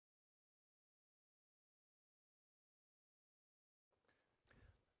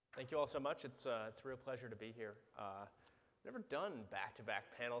Thank you all so much. It's a real pleasure to be here. Never done back-to-back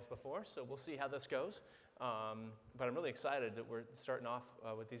panels before, so we'll see how this goes. But I'm really excited that we're starting off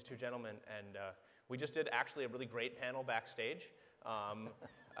with these two gentlemen, and we just did actually a really great panel backstage,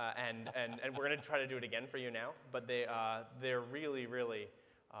 and we're going to try to do it again for you now. But they're really, really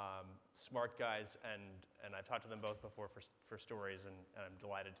smart guys, and I've talked to them both before for stories, and I'm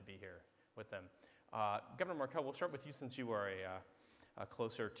delighted to be here with them. Governor Markell, we'll start with you since you are a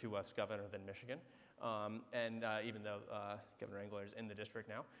closer to us governor than Michigan, and even though Governor Engler is in the district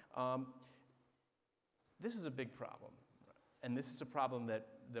now. This is a big problem, and this is a problem that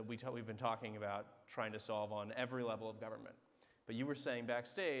we've been talking about trying to solve on every level of government. But you were saying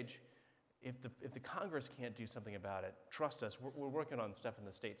backstage, if the Congress can't do something about it, trust us, we're working on stuff in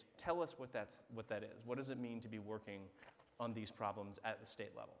the states. Tell us what that is. What does it mean to be working on these problems at the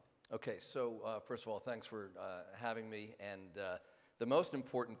state level? Okay, so first of all, thanks for having me. And the most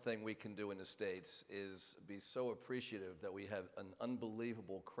important thing we can do in the States is be so appreciative that we have an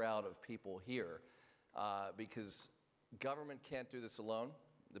unbelievable crowd of people here, because government can't do this alone,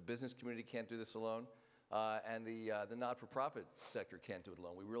 the business community can't do this alone, and the not-for-profit sector can't do it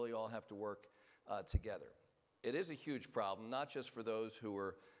alone. We really all have to work together. It is a huge problem, not just for those who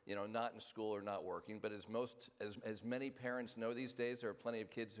are not in school or not working, but as many parents know these days, there are plenty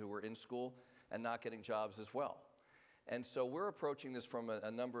of kids who are in school and not getting jobs as well. And so we're approaching this from a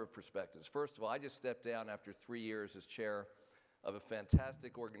number of perspectives. First of all, I just stepped down after 3 years as chair of a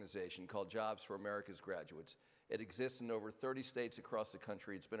fantastic organization called Jobs for America's Graduates. It exists in over 30 states across the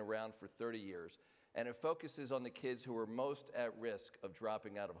country. It's been around for 30 years, and it focuses on the kids who are most at risk of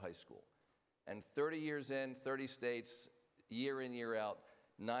dropping out of high school. And 30 years in, 30 states, year in, year out,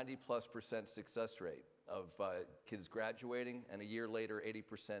 90+% success rate of kids graduating, and a year later,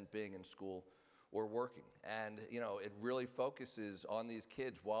 80% being in school or working. And it really focuses on these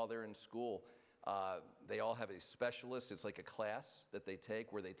kids while they're in school. They all have a specialist. It's like a class that they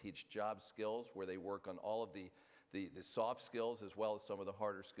take where they teach job skills, where they work on all of the soft skills as well as some of the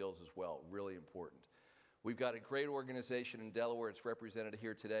harder skills as well. Really important. We've got a great organization in Delaware. It's represented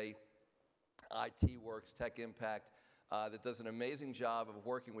here today. IT Works, Tech Impact, that does an amazing job of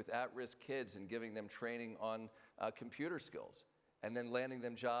working with at-risk kids and giving them training on computer skills and then landing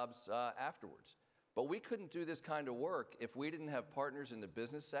them jobs afterwards. But we couldn't do this kind of work if we didn't have partners in the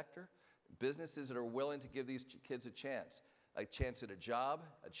business sector, businesses that are willing to give these kids a chance at a job,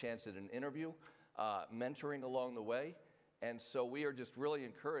 a chance at an interview, mentoring along the way. And so we are just really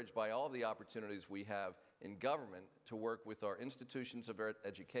encouraged by all the opportunities we have in government to work with our institutions of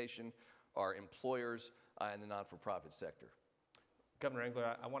education, our employers, and the not-for-profit sector. Governor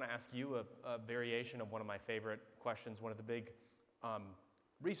Engler, I want to ask you a variation of one of my favorite questions, one of the big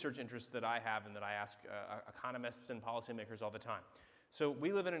research interests that I have and that I ask economists and policymakers all the time. So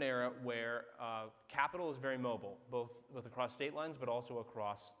we live in an era where capital is very mobile, both across state lines but also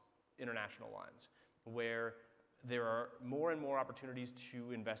across international lines, where there are more and more opportunities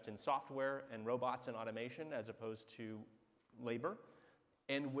to invest in software and robots and automation as opposed to labor,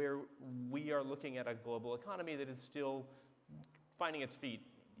 and where we are looking at a global economy that is still finding its feet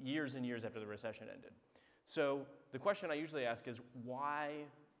years and years after the recession ended. So the question I usually ask is, why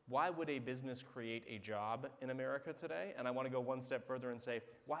would a business create a job in America today? And I want to go one step further and say,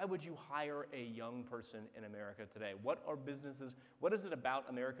 why would you hire a young person in America today? What are businesses, what is it about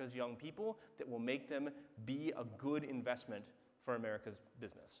America's young people that will make them be a good investment for America's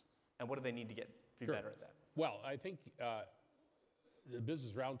business? And what do they need to be better at that? Well, I think the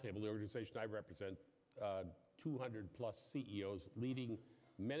Business Roundtable, the organization I represent, 200 plus CEOs leading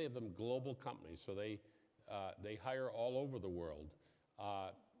many of them global companies. So they hire all over the world.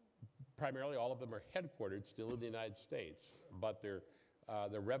 Primarily, all of them are headquartered still in the United States, but their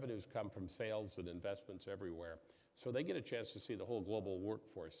revenues come from sales and investments everywhere. So they get a chance to see the whole global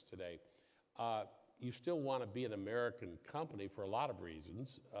workforce today. You still want to be an American company for a lot of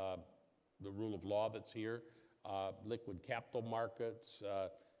reasons. The rule of law that's here, liquid capital markets,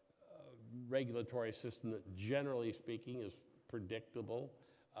 regulatory system that generally speaking is predictable,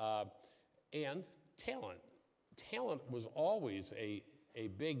 and talent. Talent was always a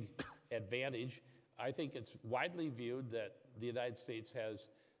big advantage. I think it's widely viewed that the United States has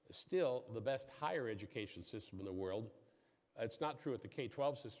still the best higher education system in the world. It's not true with the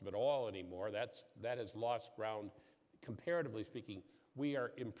K-12 system at all anymore. That has lost ground, comparatively speaking. We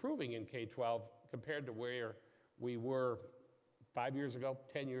are improving in K-12 compared to where we were 5 years ago,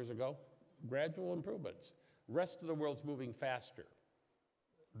 10 years ago. Gradual improvements. Rest of the world's moving faster.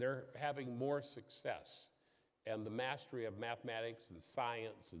 They're having more success and the mastery of mathematics and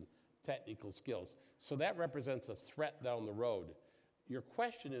science and technical skills. So that represents a threat down the road. your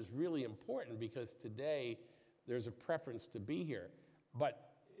question is really important because today there's a preference to be here.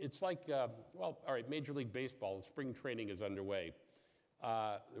 But it's like, well, all right, Major League Baseball, spring training is underway.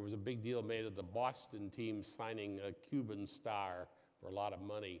 There was a big deal made of the Boston team signing a Cuban star for a lot of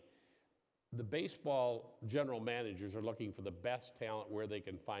money. The baseball general managers are looking for the best talent where they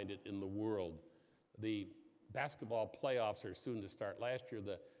can find it in the world. The basketball playoffs are soon to start. Last year,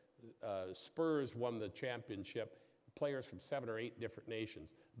 the Spurs won the championship, players from 7 or 8 different nations,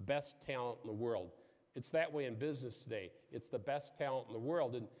 best talent in the world. It's that way in business today. It's the best talent in the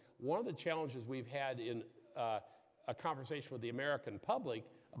world. And one of the challenges we've had in a conversation with the American public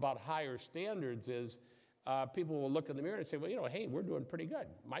about higher standards is people will look in the mirror and say, well, you know, hey, we're doing pretty good.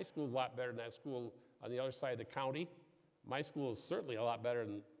 My school's a lot better than that school on the other side of the county. My school is certainly a lot better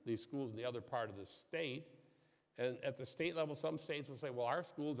than these schools in the other part of the state. And at the state level, some states will say, well, our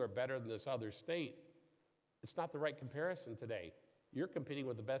schools are better than this other state. It's not the right comparison today. You're competing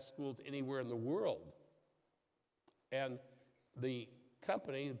with the best schools anywhere in the world. And the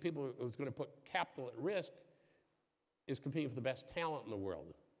company, the people who's going to put capital at risk, is competing for the best talent in the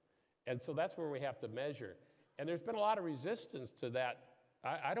world. And so that's where we have to measure. And there's been a lot of resistance to that.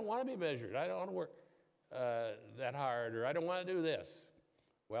 I don't want to be measured. I don't want to work that hard, or I don't want to do this.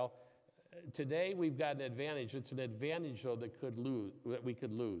 Well, today we've got an advantage. It's an advantage, though, that we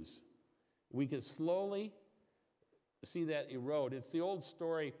could lose. We could slowly see that erode. It's the old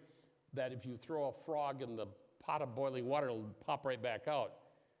story that if you throw a frog in the pot of boiling water, it'll pop right back out.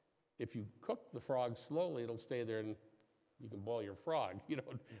 If you cook the frog slowly, it'll stay there and you can boil your frog. You know,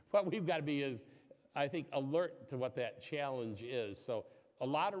 what we've got to be is, I think, alert to what that challenge is. So a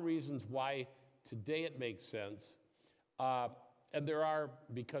lot of reasons why today it makes sense. And there are,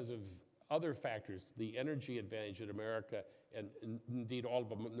 because of other factors, the energy advantage that America, and indeed all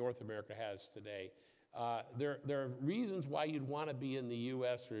of North America has today. There are reasons why you'd want to be in the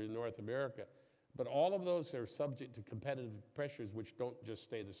US or in North America, but all of those are subject to competitive pressures which don't just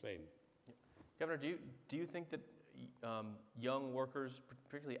stay the same. Governor, do you think that young workers,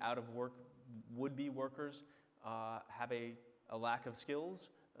 particularly out of work, would-be workers, have a lack of skills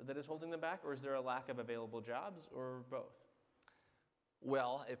that is holding them back, or is there a lack of available jobs, or both?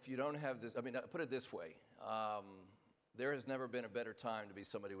 Well, if you don't have this, I mean, put it this way. There has never been a better time to be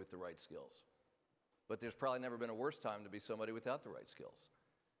somebody with the right skills. But there's probably never been a worse time to be somebody without the right skills.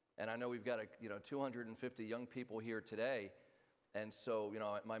 And I know we've got 250 young people here today. And so,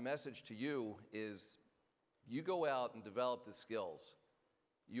 my message to you is, you go out and develop the skills,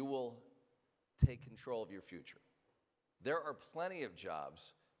 you will take control of your future. There are plenty of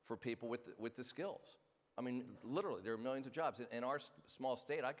jobs for people with the skills. I mean, literally, there are millions of jobs. In our small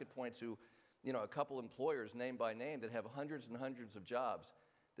state, I could point to, a couple employers, name by name, that have hundreds and hundreds of jobs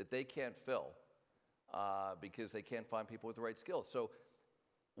that they can't fill because they can't find people with the right skills. So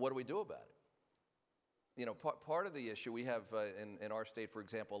what do we do about it? Part of the issue we have in our state, for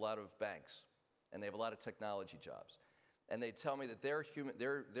example, a lot of banks, and they have a lot of technology jobs. And they tell me that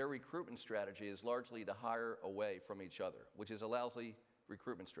their recruitment strategy is largely to hire away from each other, which is a lousy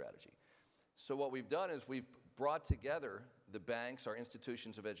recruitment strategy. So what we've done is we've brought together the banks, our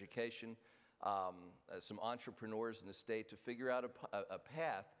institutions of education, some entrepreneurs in the state to figure out a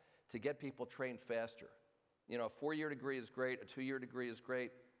path to get people trained faster. A 4-year degree is great, a 2-year degree is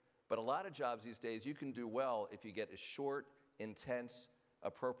great, but a lot of jobs these days you can do well if you get a short, intense,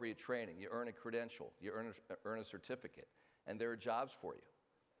 appropriate training. You earn a credential, you earn a certificate, and there are jobs for you.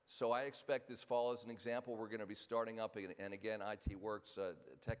 So I expect this fall, as an example, we're going to be starting up, and again, IT Works,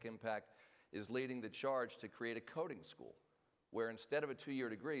 Tech Impact is leading the charge to create a coding school, where instead of a 2-year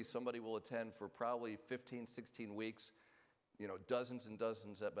degree, somebody will attend for probably 15, 16 weeks, dozens and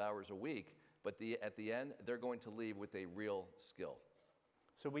dozens of hours a week, but at the end, they're going to leave with a real skill.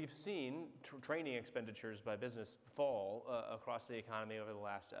 So we've seen training expenditures by business fall across the economy over the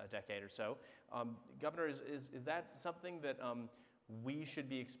last decade or so. Governor, is that something that we should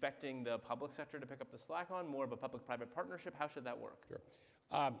be expecting the public sector to pick up the slack on, more of a public-private partnership? How should that work?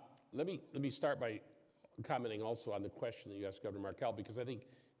 Sure. Let me start by commenting also on the question that you asked Governor Markell, because I think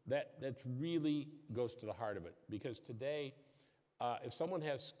that really goes to the heart of it. Because today, if someone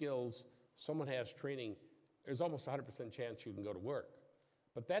has skills, someone has training, there's almost a 100% chance you can go to work.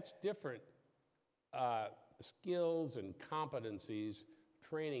 But that's different. Skills and competencies,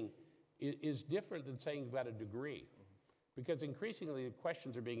 training, is different than saying you've got a degree. Because increasingly the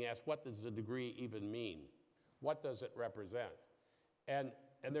questions are being asked, what does a degree even mean? What does it represent? And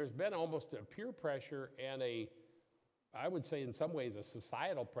there's been almost a peer pressure and I would say in some ways a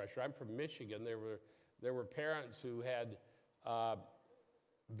societal pressure. I'm from Michigan. There were parents who had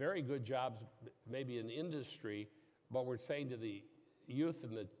very good jobs, maybe in industry, but were saying to the youth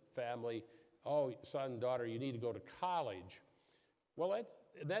in the family, oh, son, daughter, you need to go to college. Well,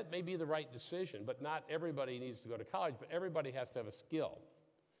 that may be the right decision, but not everybody needs to go to college, but everybody has to have a skill.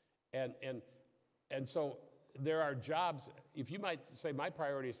 And so there are jobs, if you might say my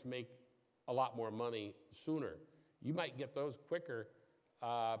priority is to make a lot more money sooner, you might get those quicker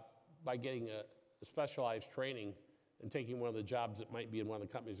by getting a specialized training and taking one of the jobs that might be in one of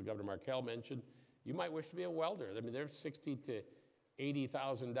the companies that Governor Markell mentioned. You might wish to be a welder. I mean, they're $60,000 to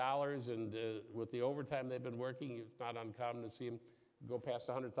 $80,000, and with the overtime they've been working, it's not uncommon to see them go past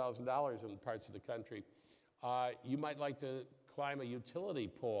 $100,000 in parts of the country. You might like to climb a utility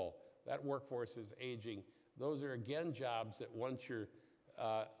pole. That workforce is aging. Those are, again, jobs that once you're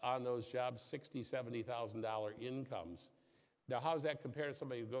on those jobs, $60,000, $70,000 incomes. Now, how does that compare to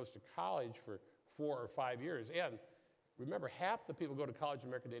somebody who goes to college for 4 or 5 years? And remember, half the people who go to college in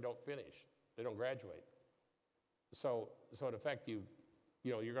America, they don't finish. They don't graduate. So in effect, you're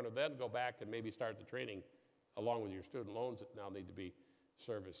going to then go back and maybe start the training along with your student loans that now need to be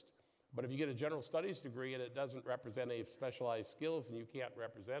serviced. But if you get a general studies degree and it doesn't represent any specialized skills and you can't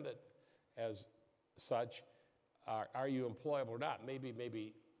represent it as such, are you employable or not? Maybe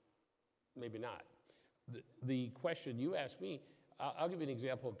not. The question you asked me, I'll give you an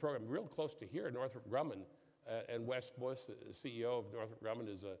example of a program real close to here, Northrop Grumman, and Wes Bush, the CEO of Northrop Grumman,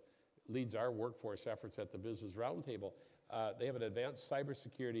 leads our workforce efforts at the Business Roundtable. They have an advanced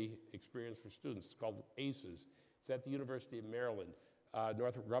cybersecurity experience for students. It's called ACES. It's at the University of Maryland.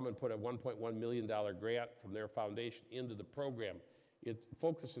 Northrop Grumman put a $1.1 million grant from their foundation into the program. It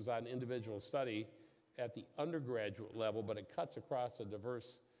focuses on individual study at the undergraduate level, but it cuts across a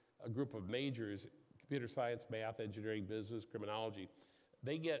diverse group of majors: computer science, math, engineering, business, criminology.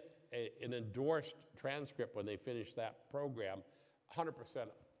 They get an endorsed transcript when they finish that program. 100%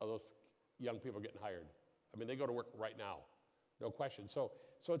 of those young people are getting hired. I mean, they go to work right now, no question. So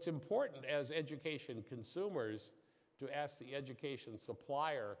it's important as education consumers to ask the education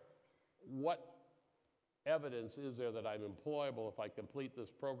supplier, what evidence is there that I'm employable if I complete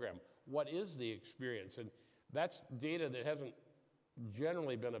this program? What is the experience? And that's data that hasn't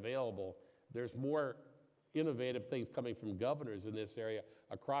generally been available. There's more innovative things coming from governors in this area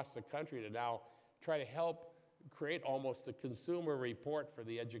across the country to now try to help create almost a consumer report for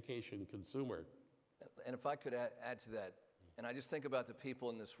the education consumer. And if I could add to that, and I just think about the people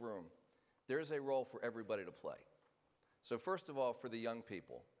in this room, there's a role for everybody to play. So first of all, for the young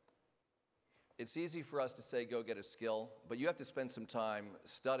people, it's easy for us to say, go get a skill, but you have to spend some time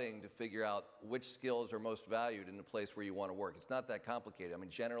studying to figure out which skills are most valued in the place where you want to work. It's not that complicated. I mean,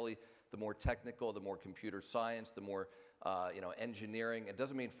 generally, the more technical, the more computer science, the more engineering. It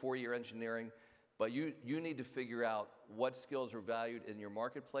doesn't mean 4-year engineering, but you need to figure out what skills are valued in your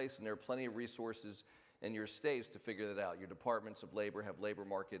marketplace, and there are plenty of resources in your states to figure that out. Your departments of labor have labor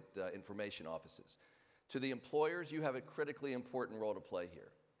market information offices. To the employers, you have a critically important role to play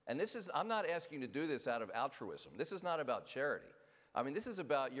here. And I'm not asking you to do this out of altruism. This is not about charity. I mean, this is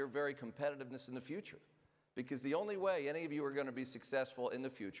about your very competitiveness in the future. Because the only way any of you are going to be successful in the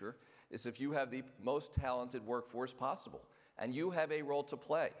future is if you have the most talented workforce possible. And you have a role to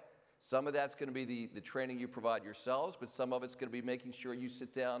play. Some of that's going to be the training you provide yourselves, but some of it's going to be making sure you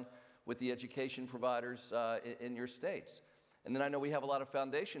sit down with the education providers in your states. And then I know we have a lot of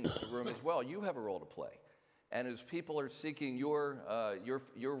foundations in the room as well. You have a role to play. And as people are seeking your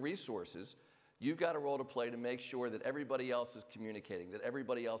resources, you've got a role to play to make sure that everybody else is communicating, that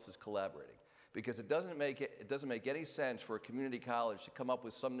everybody else is collaborating. Because it doesn't make any sense for a community college to come up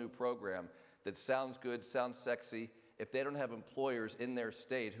with some new program that sounds good, sounds sexy, if they don't have employers in their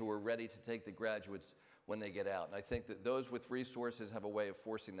state who are ready to take the graduates when they get out. And I think that those with resources have a way of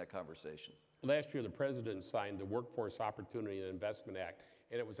forcing that conversation. Last year, the president signed the Workforce Opportunity and Investment Act,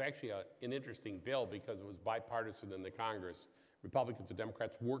 and it was actually an interesting bill because it was bipartisan in the Congress. Republicans and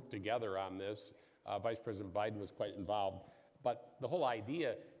Democrats worked together on this. Vice President Biden was quite involved. But the whole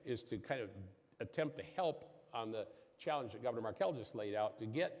idea is to kind of attempt to help on the challenge that Governor Markell just laid out to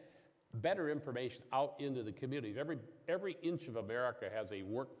get better information out into the communities. Every inch of America has a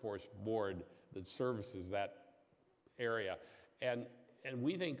workforce board that services that area. And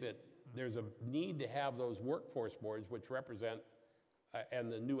we think that there's a need to have those workforce boards which represent,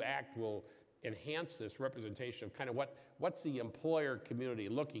 and the new act will enhance this representation of kind of what's the employer community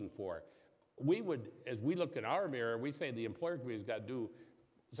looking for. We would, as we look in our mirror, we say the employer community's got to do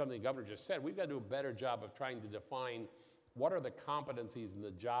something the governor just said. We've got to do a better job of trying to define what are the competencies in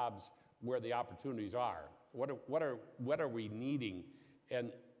the jobs where the opportunities are. What are we needing?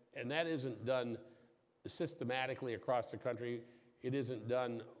 And that isn't done systematically across the country. It isn't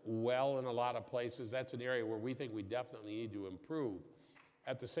done well in a lot of places. That's an area where we think we definitely need to improve.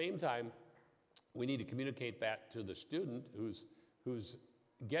 At the same time, we need to communicate that to the student who's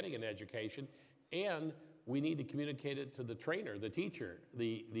getting an education, and we need to communicate it to the trainer, the teacher,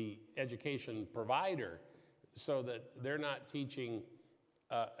 the education provider, so that they're not teaching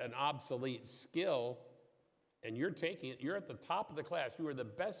an obsolete skill, and you're taking it, you're at the top of the class, you are the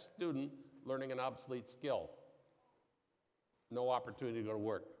best student learning an obsolete skill. No opportunity to go to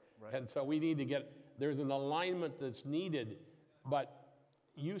work. Right. And so we need to get, there's an alignment that's needed, but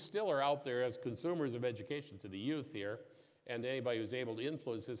you still are out there as consumers of education to the youth here, and anybody who's able to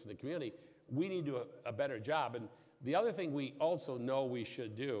influence this in the community. We need to do a better job. And the other thing we also know we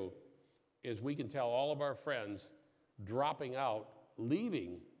should do is we can tell all of our friends dropping out,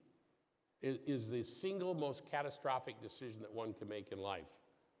 leaving, is the single most catastrophic decision that one can make in life,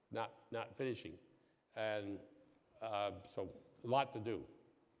 not finishing. And so a lot to do.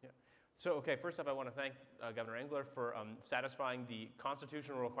 Yeah. So, okay, first up, I want to thank Governor Engler for satisfying the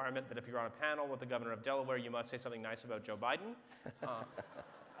constitutional requirement that if you're on a panel with the governor of Delaware, you must say something nice about Joe Biden.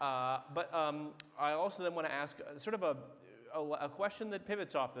 But I also then want to ask sort of a question that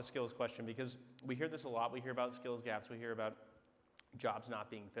pivots off the skills question, because we hear this a lot. We hear about skills gaps. We hear about jobs not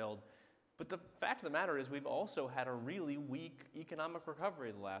being filled. But the fact of the matter is we've also had a really weak economic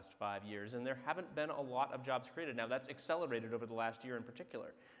recovery the last 5 years, and there haven't been a lot of jobs created. Now, that's accelerated over the last year in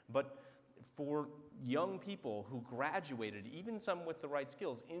particular. But for young people who graduated, even some with the right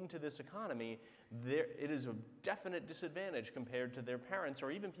skills, into this economy, it is a definite disadvantage compared to their parents or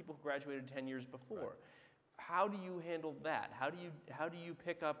even people who graduated 10 years before. Right. How do you handle that? How do you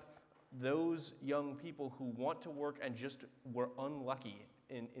pick up those young people who want to work and just were unlucky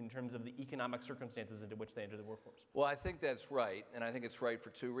in terms of the economic circumstances into which they enter the workforce? Well, I think that's right, and I think it's right for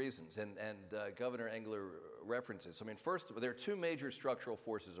two reasons, and Governor Engler references. I mean, first, there are two major structural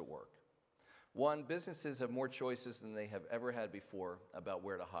forces at work. One, businesses have more choices than they have ever had before about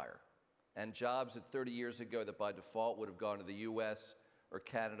where to hire. And jobs that 30 years ago that by default would have gone to the US or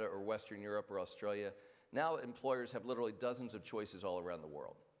Canada or Western Europe or Australia, now employers have literally dozens of choices all around the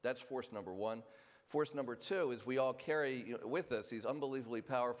world. That's force number one. Force number two is we all carry with us these unbelievably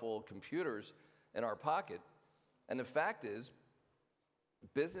powerful computers in our pocket. And the fact is,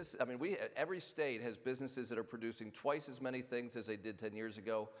 every state has businesses that are producing twice as many things as they did 10 years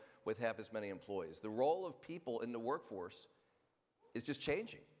ago with half as many employees. The role of people in the workforce is just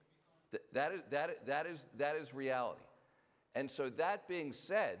changing. That is reality. And so that being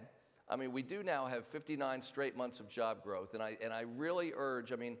said, I mean, we do now have 59 straight months of job growth, and I really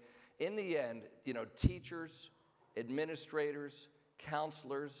urge, I mean, in the end, teachers, administrators,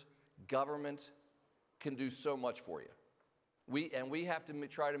 counselors, government can do so much for you. We have to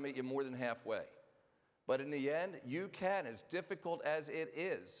try to meet you more than halfway. But in the end, you can, as difficult as it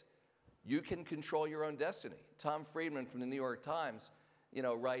is, you can control your own destiny. Tom Friedman from the New York Times,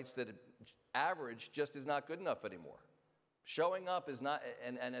 writes that average just is not good enough anymore. Showing up is not,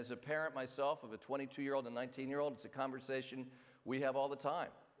 and as a parent myself of a 22-year-old and 19-year-old, it's a conversation we have all the time.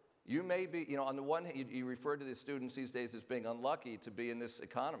 You may be, on the one hand, you refer to the students these days as being unlucky to be in this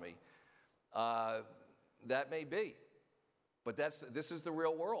economy. That may be, but this is the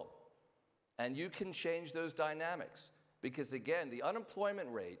real world. And you can change those dynamics because, again, the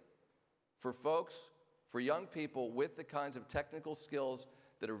unemployment rate for folks, for young people with the kinds of technical skills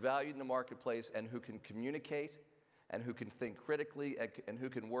that are valued in the marketplace and who can communicate and who can think critically and who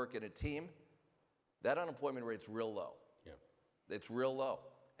can work in a team, that unemployment rate's real low. Yeah. It's real low.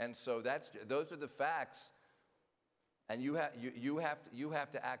 And so those are the facts, and you have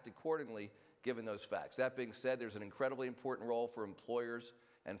to act accordingly given those facts. That being said, there's an incredibly important role for employers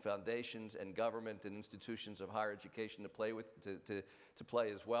and foundations and government and institutions of higher education to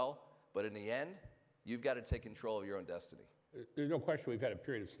play as well. But in the end, you've got to take control of your own destiny. There's no question we've had a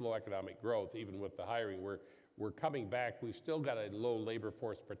period of slow economic growth, even with the hiring. We're coming back. We've still got a low labor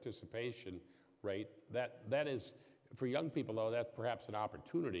force participation rate. That is, for young people, though, that's perhaps an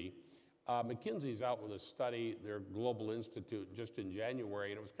opportunity. McKinsey's out with a study, their global institute, just in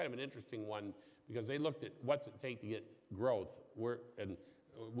January, and it was kind of an interesting one because they looked at what's it take to get growth. And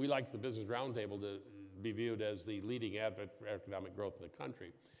we like the Business Roundtable to be viewed as the leading advocate for economic growth in the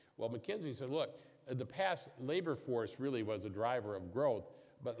country. Well, McKinsey said, look, the past labor force really was a driver of growth,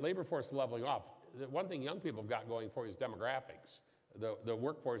 but labor force leveling off. The one thing young people have got going for is demographics. The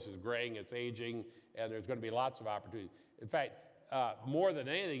workforce is graying, it's aging, and there's going to be lots of opportunities. In fact, more than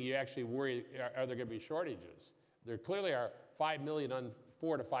anything, you actually worry, are there going to be shortages? There clearly are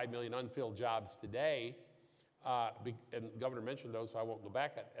 4 to 5 million unfilled jobs today, and the governor mentioned those, so I won't go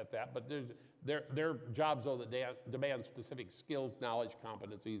back at that, but they're jobs, though, that demand specific skills, knowledge,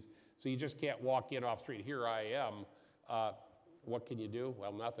 competencies, so you just can't walk in off the street, here I am. what can you do?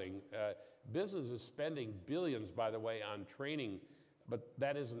 Well, nothing. Business is spending billions, by the way, on training, but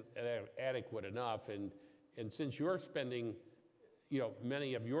that isn't adequate enough. And since you're spending,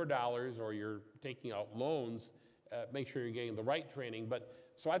 many of your dollars, or you're taking out loans, make sure you're getting the right training.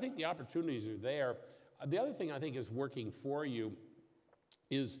 So I think the opportunities are there. The other thing I think is working for you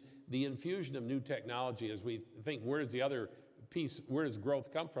is the infusion of new technology. As we think, where's the other piece? Where does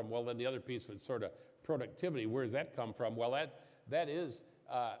growth come from? Well, then the other piece was sort of productivity. Where does that come from? Well, that is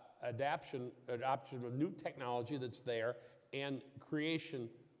adoption of new technology that's there, and creation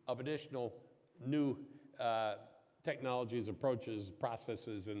of additional new technologies, approaches,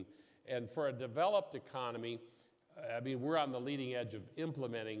 processes. And for a developed economy, we're on the leading edge of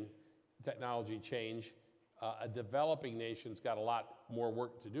implementing technology change. A developing nation's got a lot more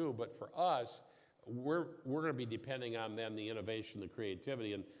work to do, but for us, we're going to be depending on then the innovation, the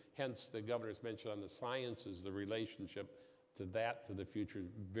creativity, and hence the governor's mention on the sciences, the relationship to the future is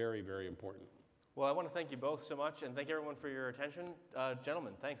very, very important. Well, I want to thank you both so much, and thank everyone for your attention.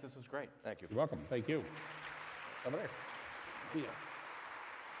 Gentlemen, thanks. This was great. Thank you. You're welcome. Thank you. Over there. See ya.